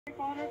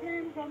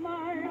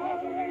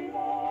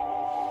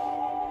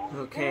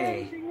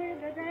Okay,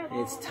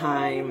 it's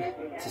time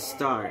to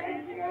start.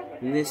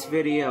 In this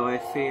video, I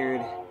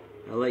figured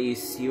I'll let you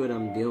see what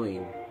I'm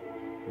doing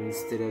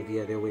instead of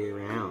the other way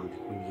around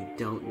when you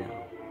don't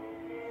know.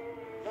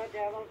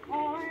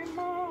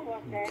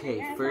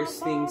 Okay,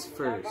 first things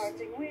first,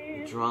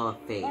 draw a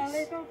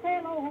face.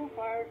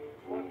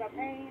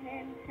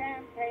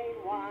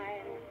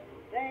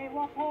 They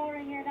were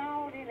pouring it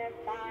out in a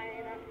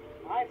stein.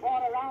 I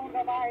poured a round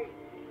of ice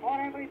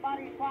for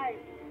everybody twice.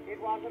 It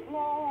wasn't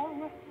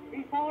long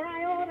before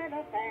I ordered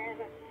a fan,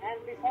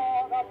 and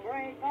before the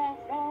break of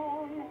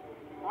dawn,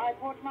 I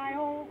put my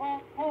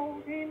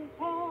overcoat in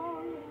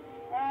pawn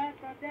at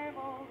the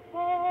devil's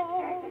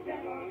ball. At the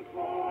devil's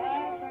ball.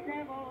 At the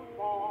devil's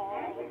ball.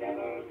 At the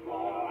devil's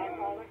ball. I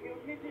saw the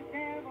cute Mrs.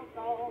 Devil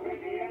so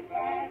pretty and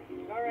fat,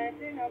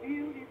 caressing a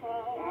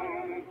beautiful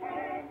violet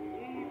cat.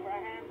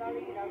 Abraham, the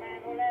leader man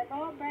who let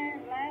the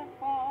band last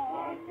fall.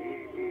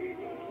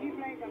 He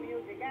played the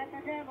music at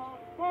the devil's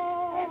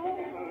ball. At the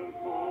devil's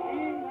ball.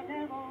 In the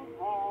devil's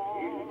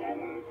hall. In the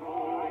devil's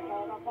hall. I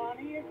saw the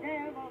funniest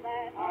devil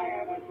that I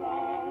ever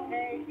saw,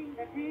 taking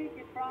the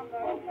ticket from the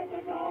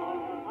door.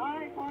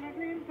 I caught a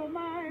glimpse of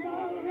my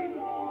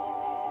mother-in-law,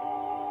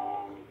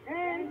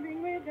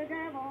 dancing with the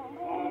devil.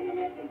 Dancing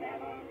with the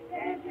devil.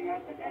 Dancing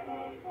at the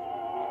devil's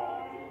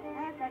ball.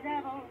 At the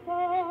devil's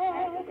ball.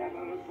 At the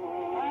devil's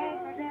ball.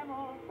 At the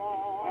devil's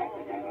ball. At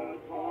the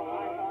devil's ball.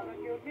 I saw the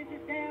cute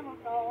Mrs. Devil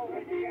so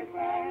pretty and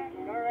fat,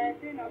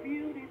 caressing a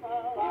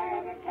beautiful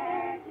violet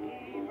cat.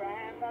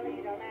 Abraham, the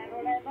leader man who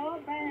led the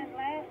band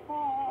last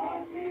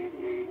fall.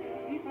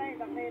 He played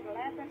the fiddle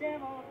at the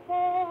devil's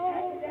ball.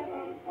 At the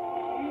devil's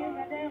ball. In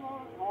the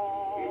devil's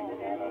hall. In the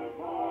devil's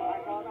hall. I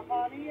saw the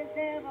funniest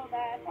devil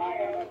that I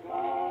ever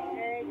saw,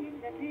 taking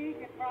the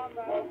ticket from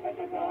the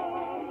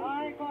door.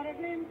 I caught a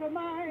glimpse of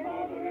my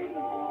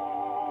mother-in-law,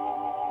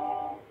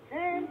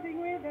 dancing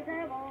with the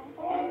devil.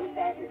 Oh,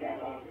 at the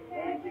devil,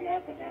 dancing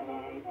at the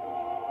devil's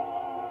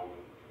ball.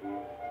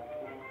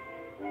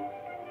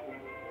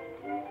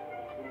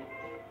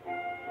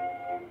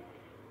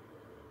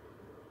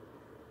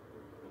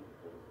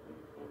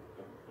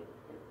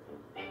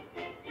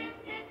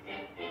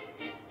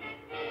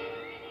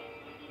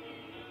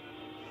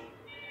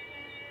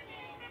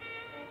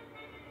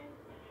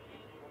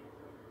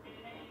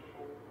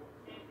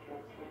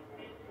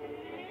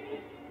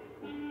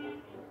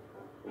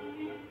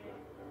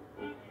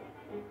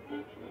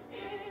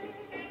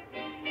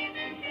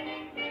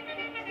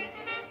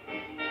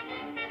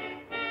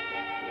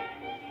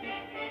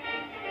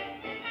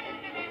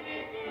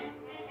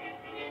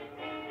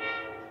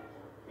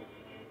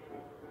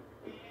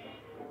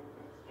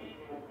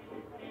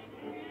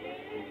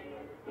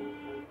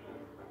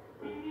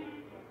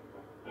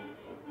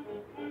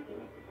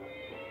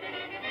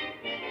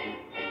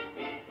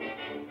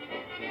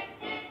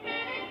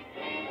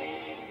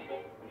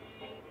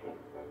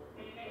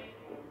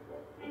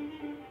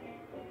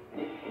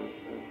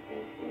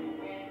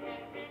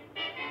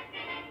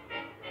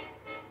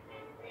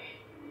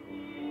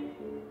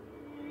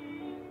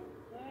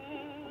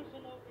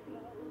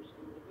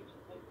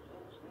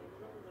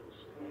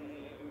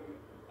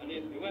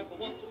 If you ever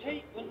want to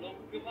take a look,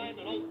 you'll find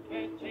an old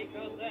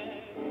caretaker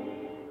there.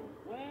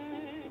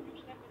 When you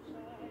step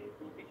inside,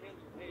 he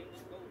tells a tale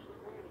and goes to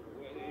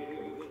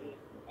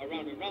well.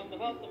 Around and round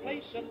about the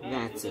place, and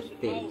that's a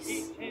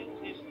face.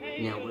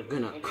 Now we're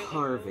gonna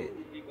carve it.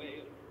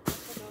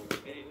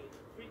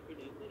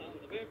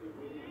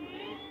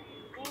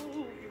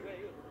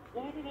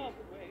 What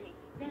another whale,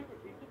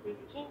 guaranteed the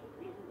business of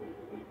blue.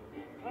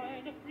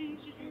 Kind of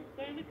freezes you,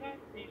 then it kind of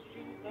freezes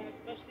you, that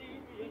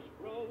mysterious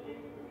road.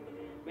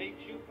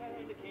 Makes you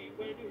kind of keen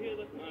when you hear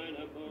the kind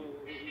of moan.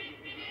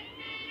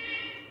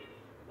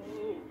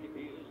 Oh, it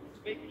is,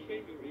 make you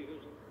strain your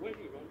ears when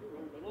you run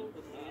along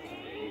the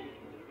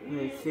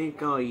night. I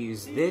think I'll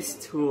use this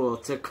tool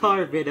to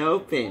carve it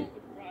open.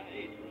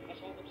 I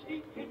saw them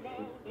sneaking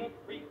round,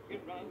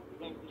 freaking round,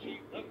 along the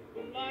sheep of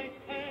the night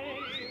tail.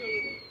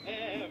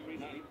 Every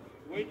night,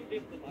 when you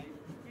dip the light,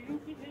 you can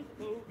hear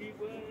the boogie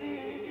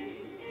way.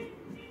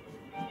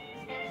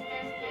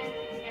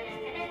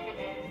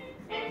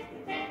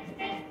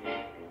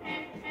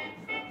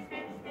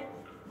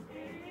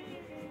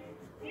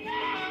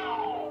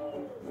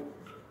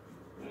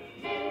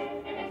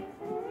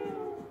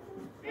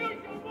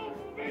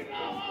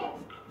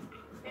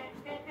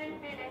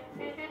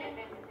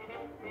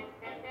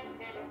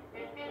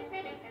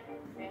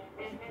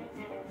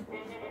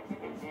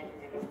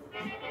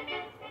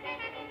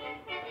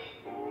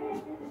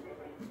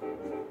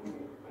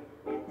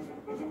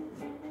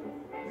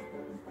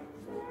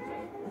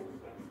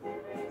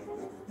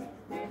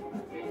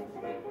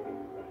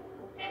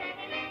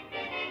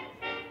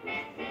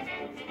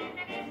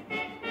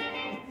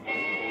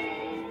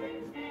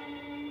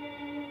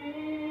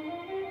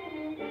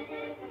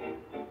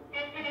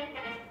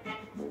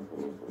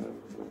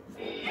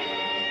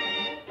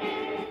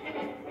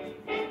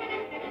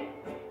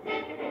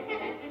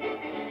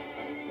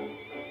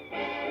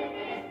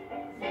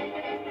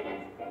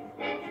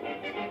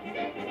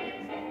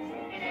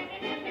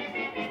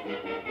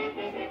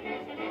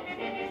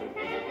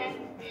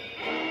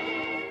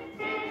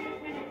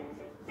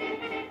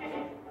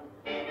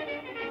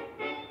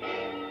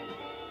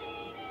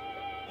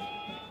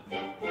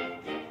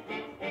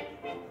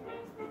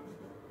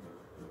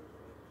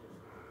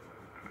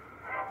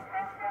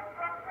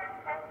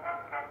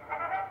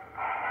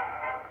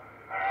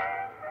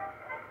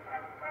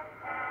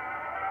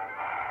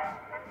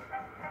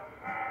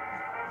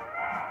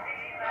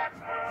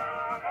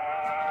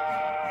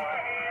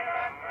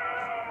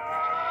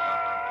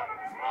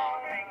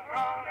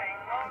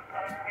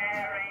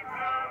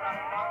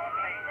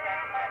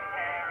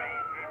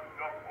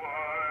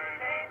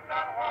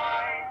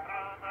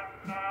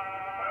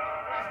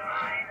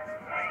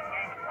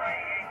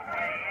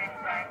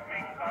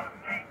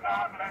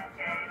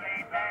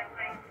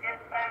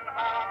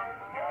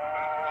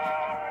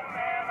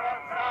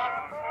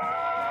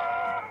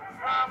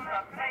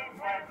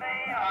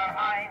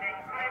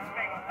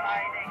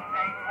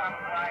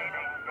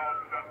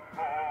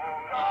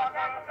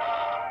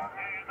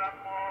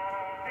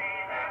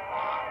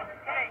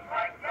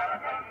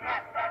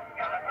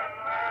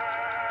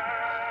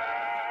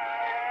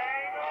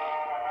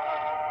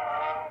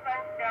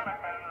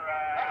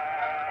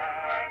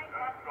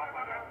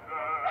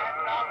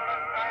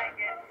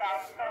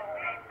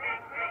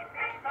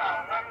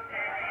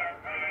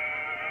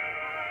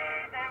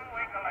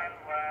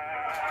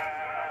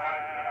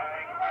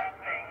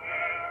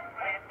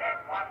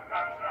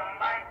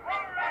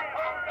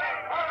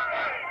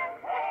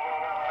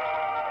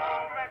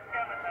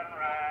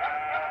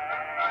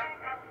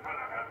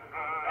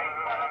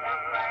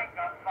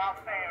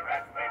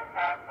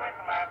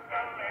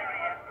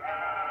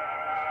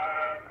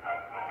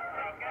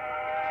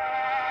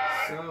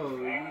 So,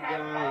 you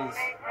guys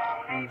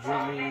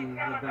enjoying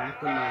the back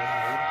of my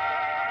head?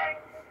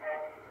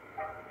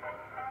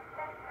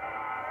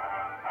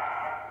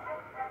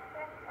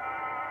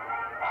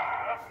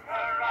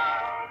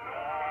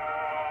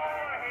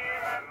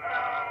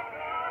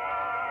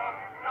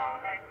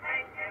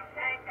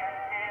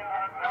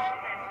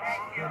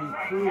 Pretty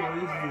cool,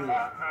 isn't it?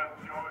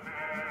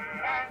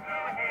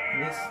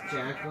 This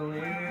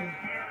jack-o'-lantern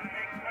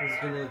is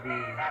gonna be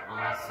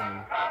awesome.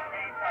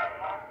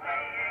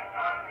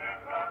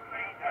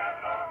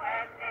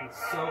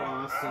 It's so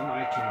awesome,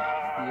 I can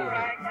feel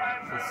it.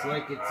 It's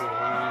like it's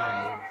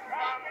alive.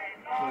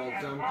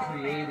 Like I'm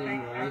creating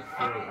life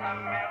right now.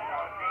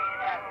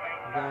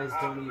 You guys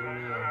don't even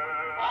know.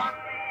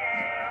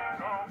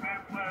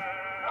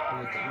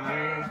 Like I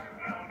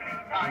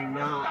am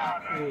not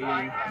creating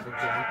a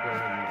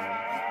jack-o'-lantern.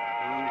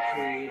 I'm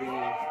creating a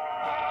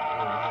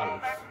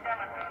life.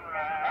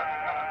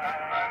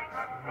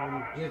 I'm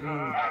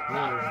giving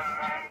birth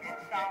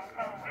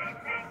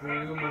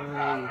through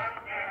my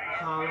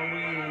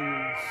Halloween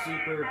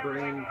super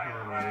brain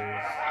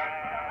powers.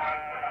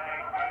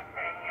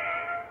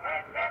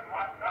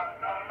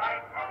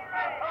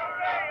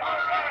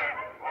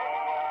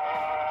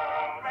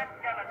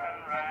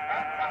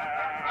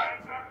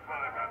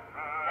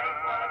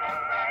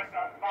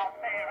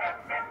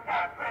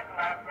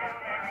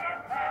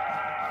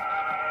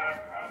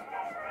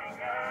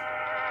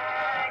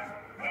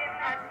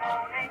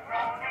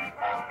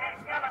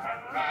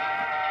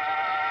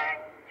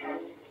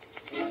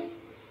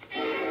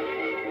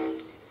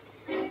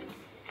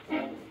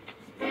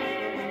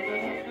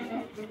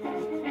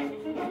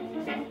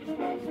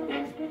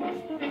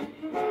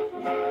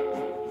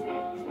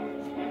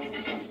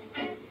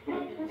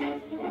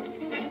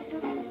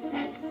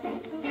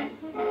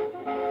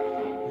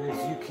 As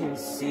you can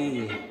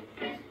see,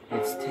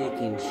 it's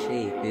taking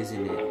shape,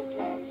 isn't it?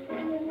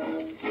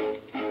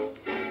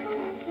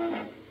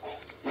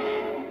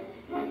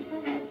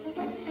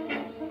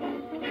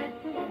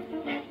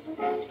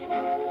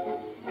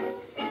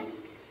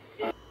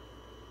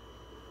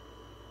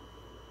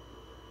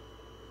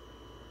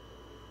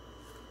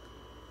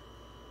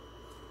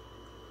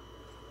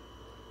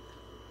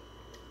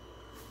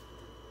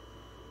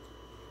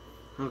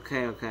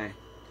 Okay.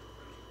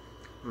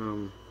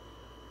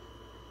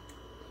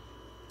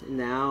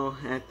 Now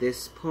at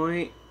this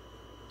point,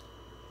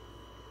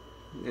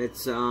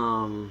 it's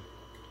time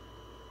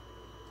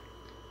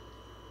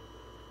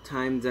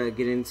to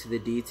get into the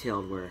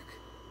detailed work.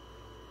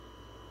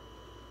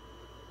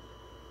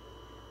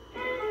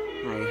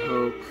 I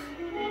hope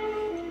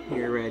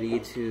you're ready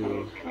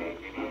to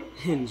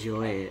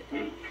enjoy it.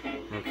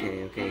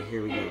 Okay,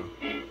 here we go.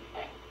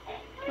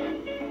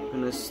 I'm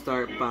gonna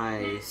start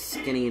by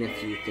skinning a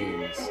few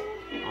things.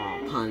 All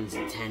puns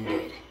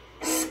intended.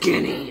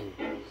 Skinning!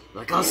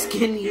 Like I'll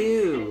skin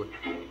you!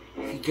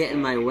 If you get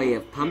in my way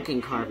of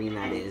pumpkin carving,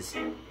 that is.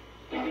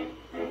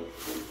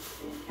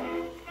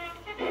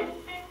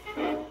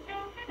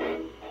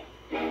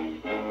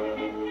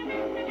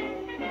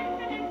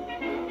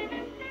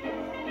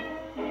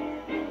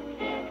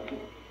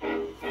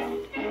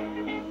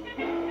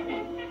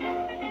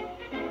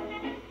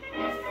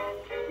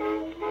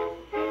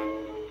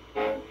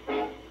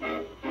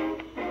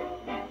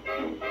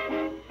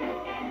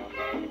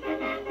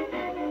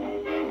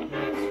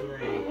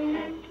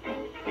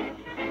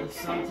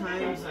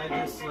 Sometimes I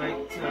just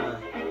like to,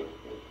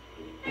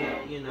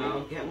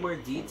 get more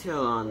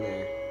detail on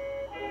there.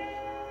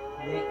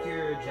 Make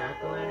your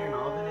jack-o'-lantern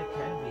all that it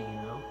can be,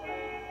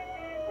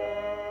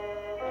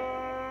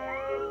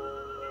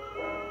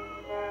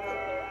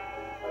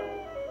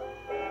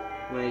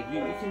 Like,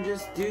 you can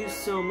just do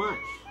so much.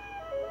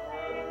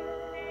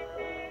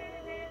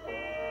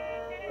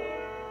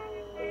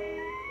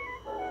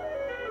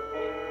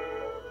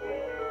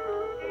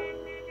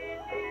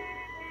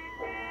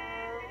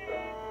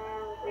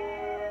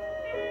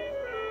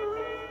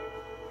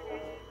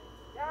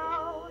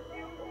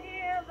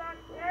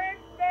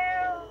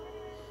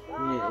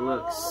 It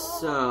looks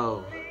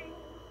so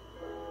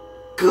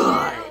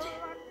good.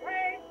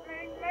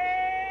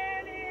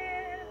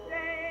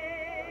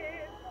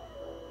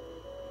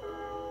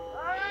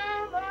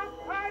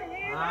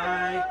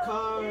 I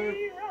carved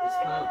this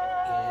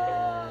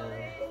pumpkin.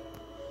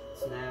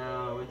 It's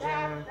now a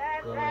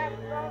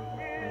jack-o'-lantern,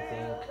 I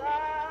think.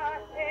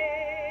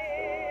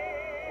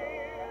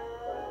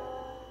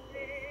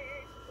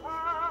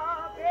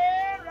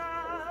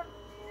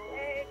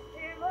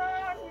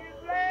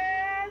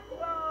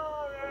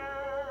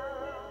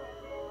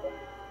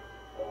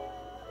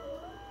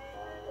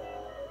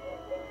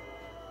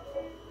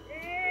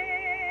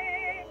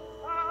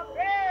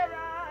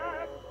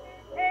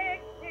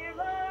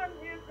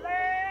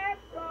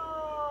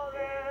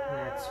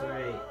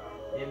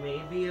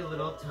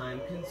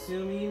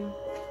 consuming,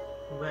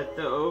 but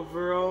the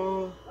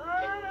overall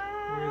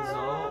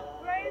result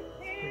is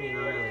pretty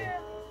gnarly.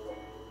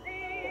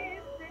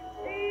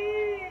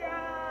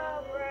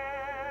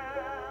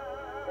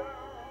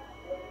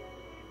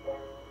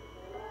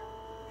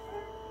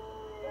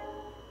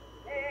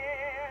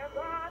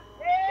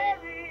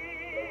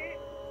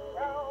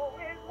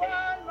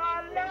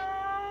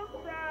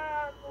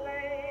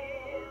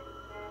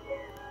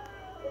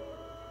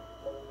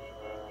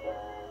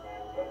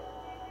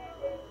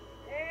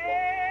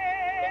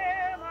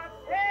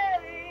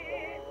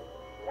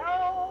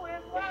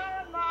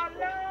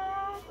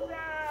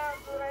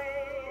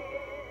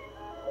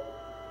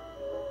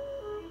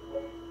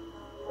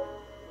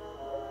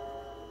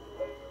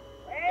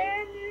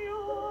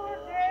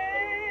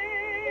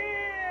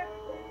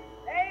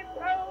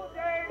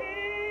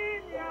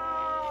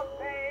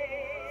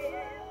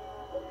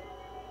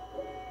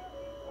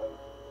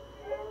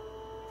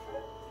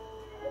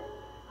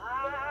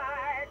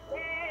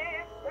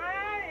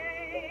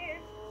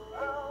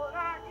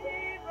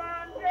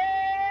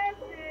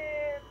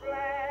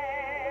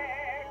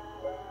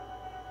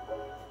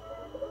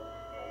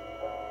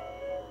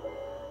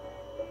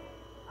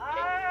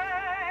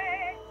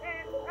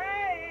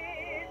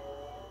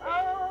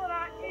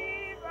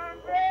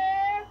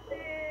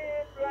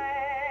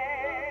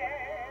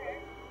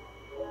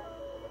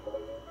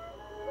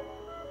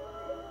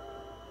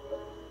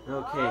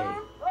 Okay,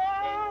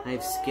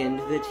 I've skinned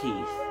the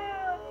teeth.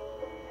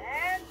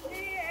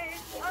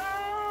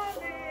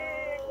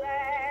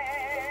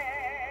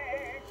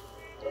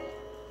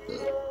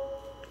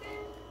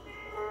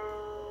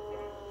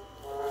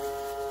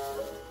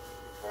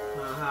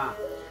 Haha,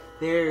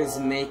 there's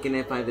making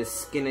it by the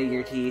skin of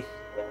your teeth.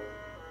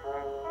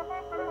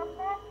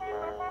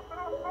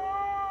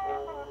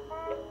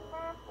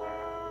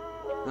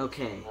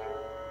 Okay.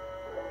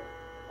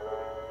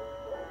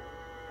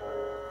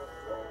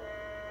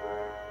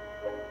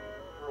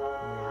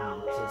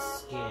 Now to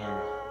skin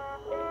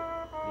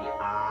the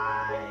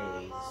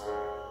eyes.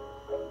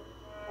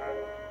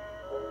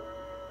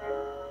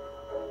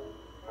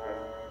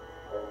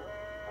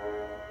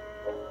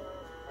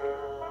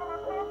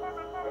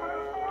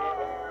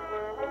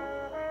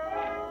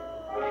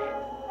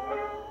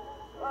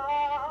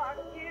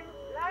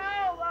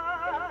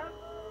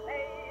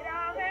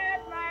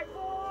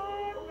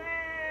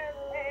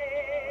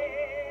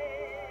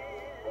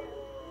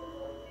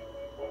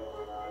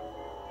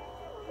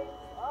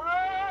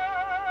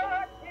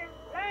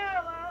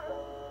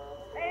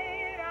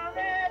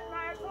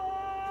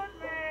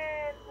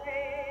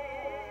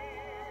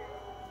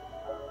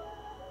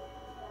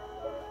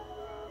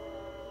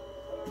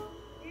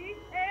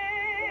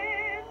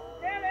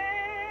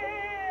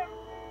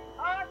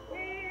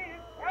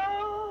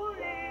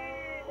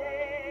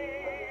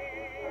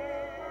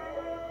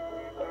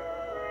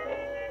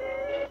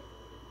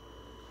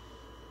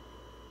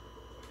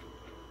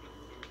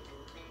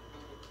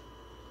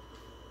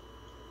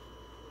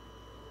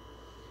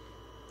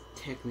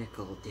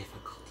 Technical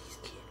difficulties,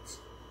 kids.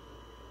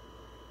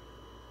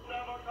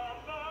 Never come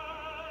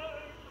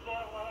back. The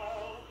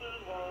house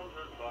is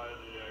haunted by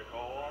the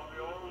echo of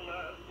your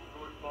last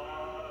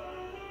goodbye.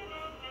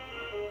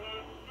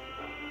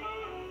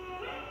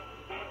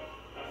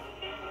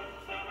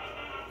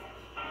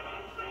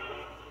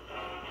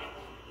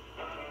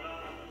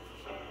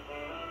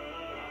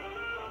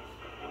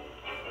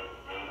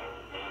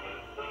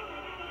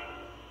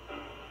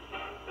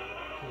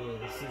 Okay,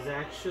 this is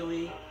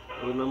actually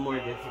a little more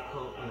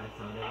difficult than I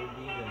thought it would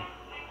be to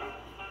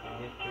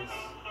get this.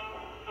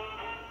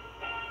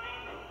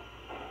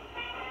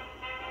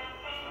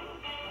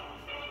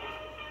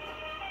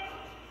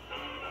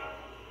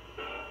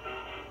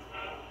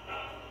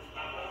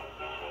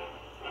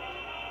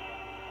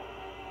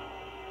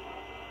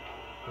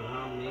 But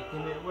I'm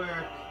making it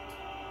work.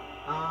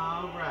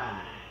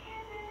 Alright.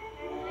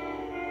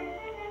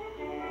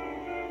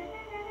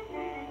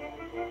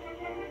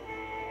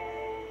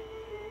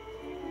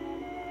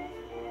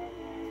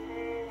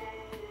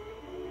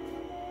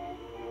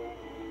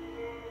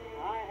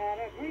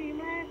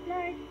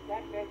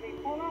 That filled me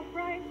full of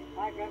fright.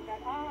 I dreamt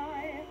that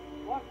I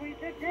was with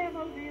the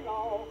devil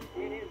below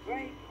in his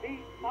great big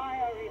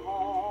fiery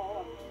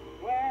hall,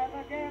 where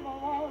the devil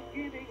was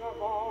giving a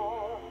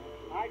ball.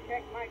 I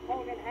checked my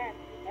coat and hat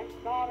and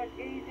started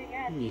gazing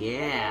at the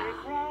very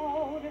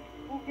crowd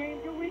who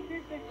came to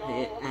witness the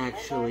show. It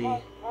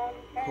actually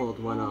pulled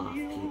one off,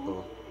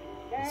 people.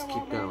 Let's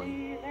keep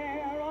going.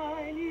 There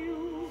I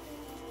knew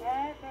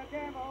at the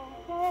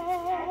devil's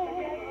ball.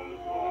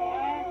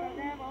 At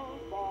the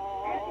devil's ball.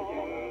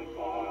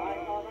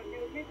 I saw the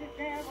cute Mrs.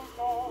 Devil's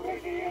ball.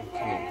 Okay.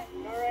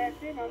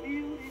 Caressing a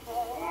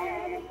beautiful.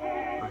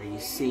 Are you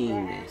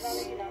seeing this?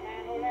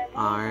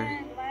 Are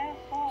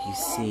you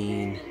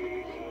seeing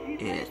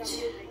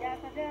it?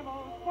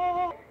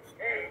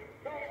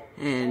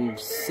 And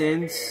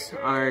since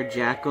our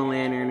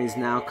jack-o'-lantern is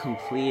now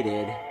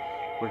completed,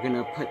 we're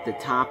gonna put the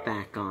top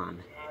back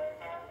on.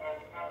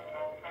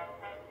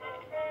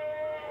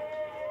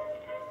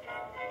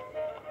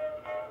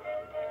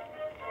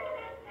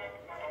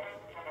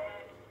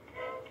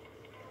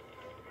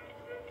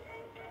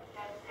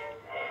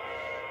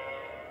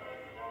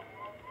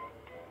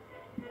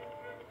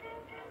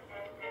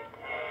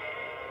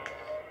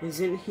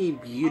 Isn't he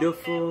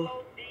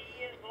beautiful?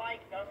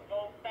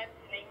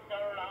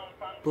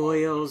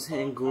 Boils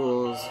and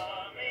ghouls,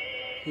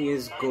 he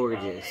is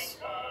gorgeous.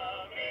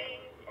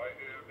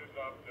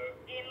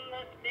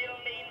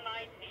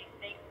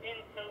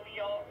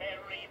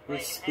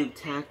 This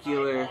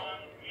spectacular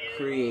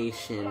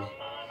creation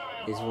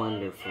is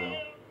wonderful.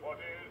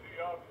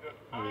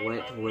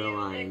 What will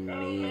I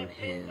name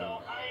him?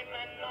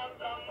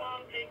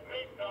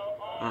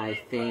 I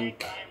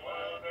think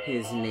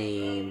his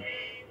name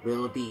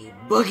will be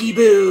Boogie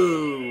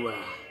Boo!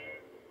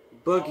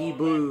 Boogie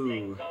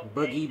Boo!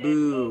 Boogie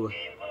Boo!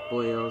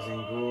 Boils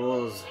and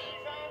ghouls,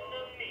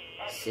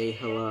 say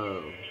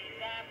hello.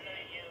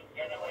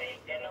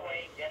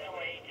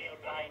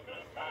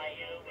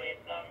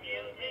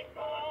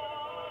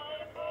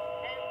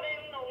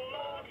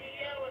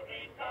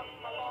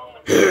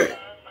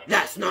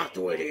 That's not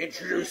the way to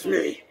introduce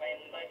me.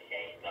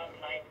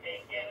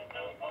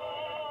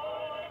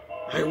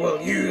 I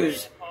will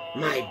use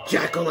my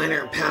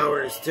jack-o'-lantern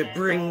powers to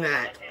bring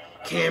that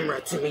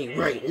camera to me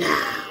right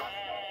now.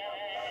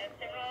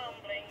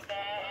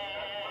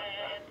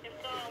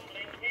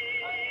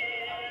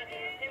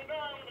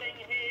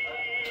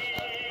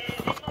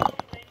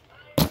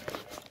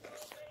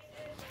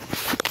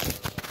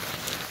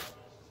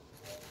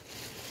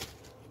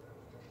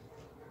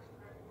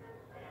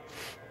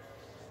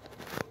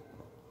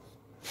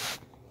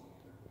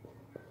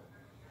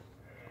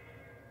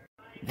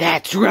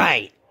 That's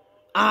right.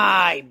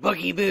 I,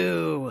 Boogie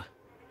Boo,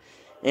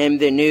 am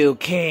the new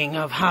king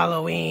of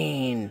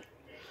Halloween.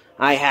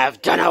 I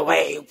have done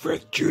away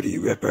with Judy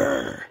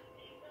Ripper.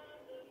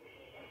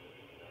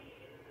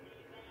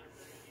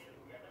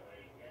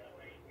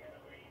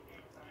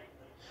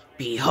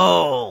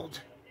 Behold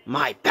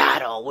my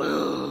battle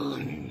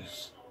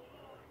wounds.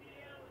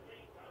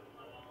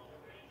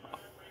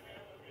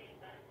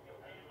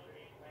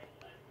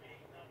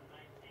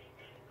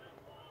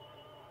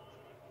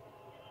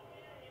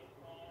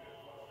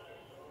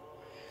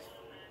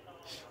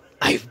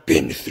 I've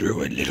been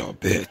through a little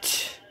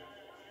bit.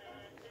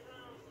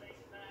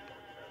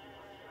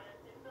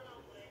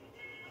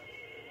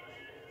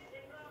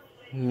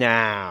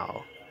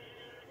 Now,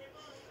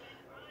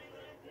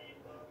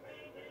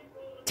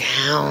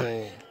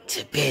 down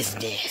to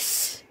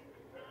business.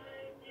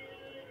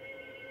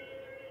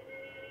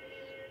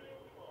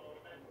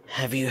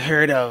 Have you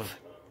heard of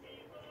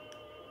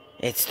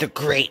It's the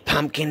Great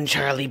Pumpkin,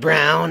 Charlie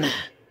Brown?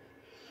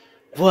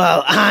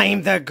 Well,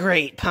 I'm the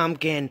Great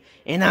Pumpkin,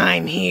 and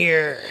I'm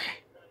here.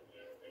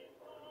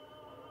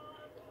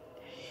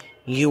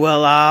 You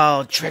will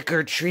all trick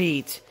or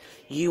treat.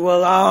 You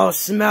will all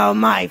smell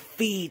my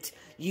feet.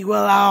 You will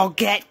all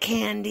get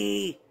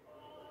candy.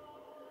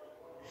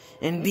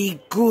 And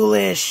be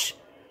ghoulish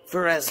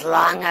for as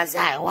long as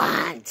I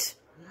want.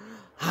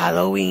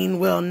 Halloween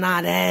will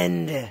not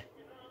end.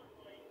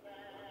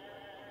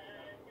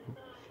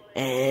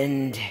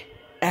 And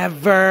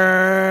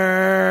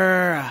ever.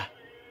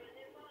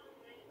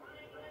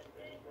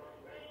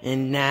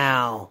 And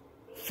now,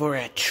 for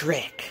a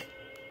trick.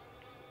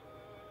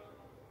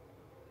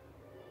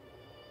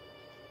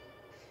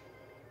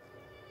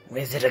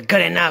 Is it a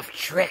good enough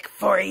trick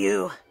for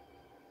you?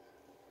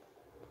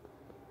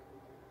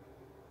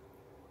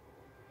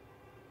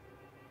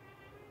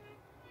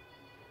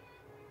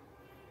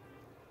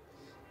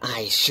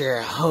 I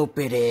sure hope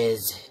it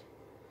is.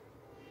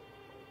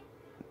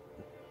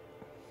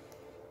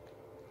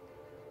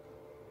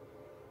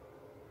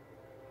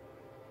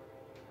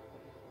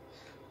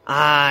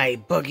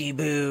 I, Boogie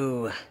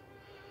Boo,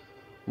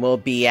 will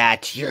be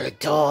at your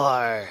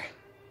door.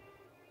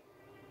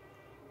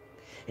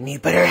 And you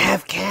better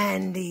have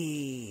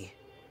candy.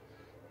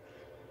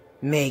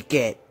 Make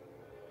it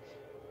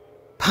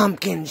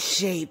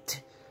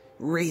pumpkin-shaped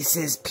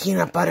Reese's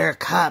peanut butter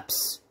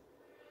cups.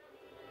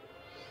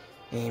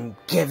 And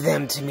give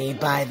them to me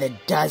by the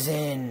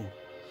dozen.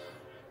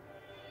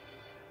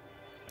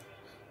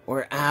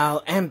 Or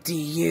I'll empty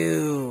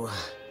you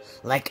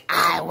like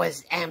I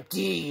was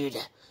emptied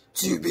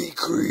to be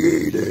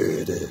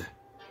created.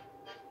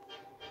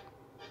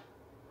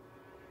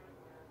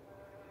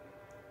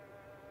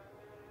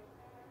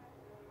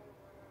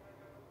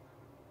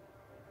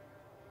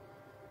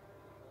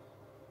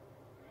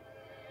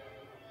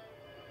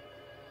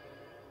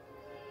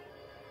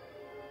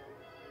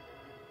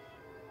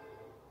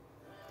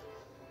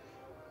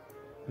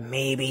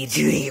 Maybe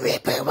Judy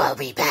Ripper will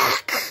be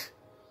back.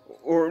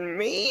 Or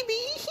maybe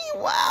he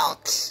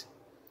won't.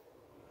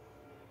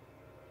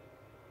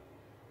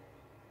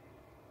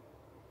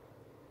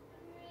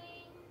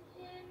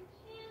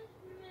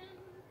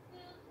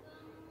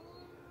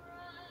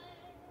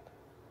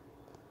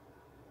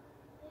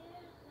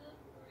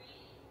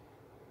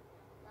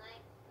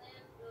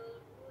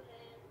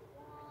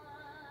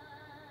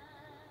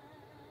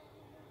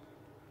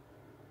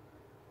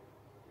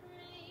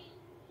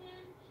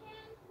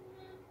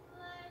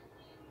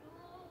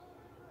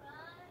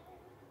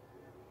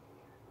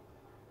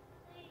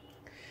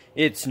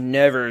 It's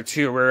never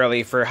too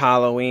early for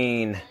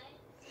Halloween.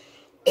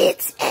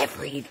 It's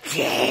every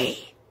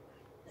day.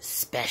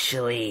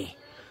 especially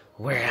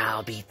where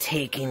I'll be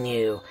taking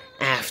you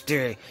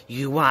after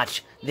you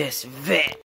watch this vid.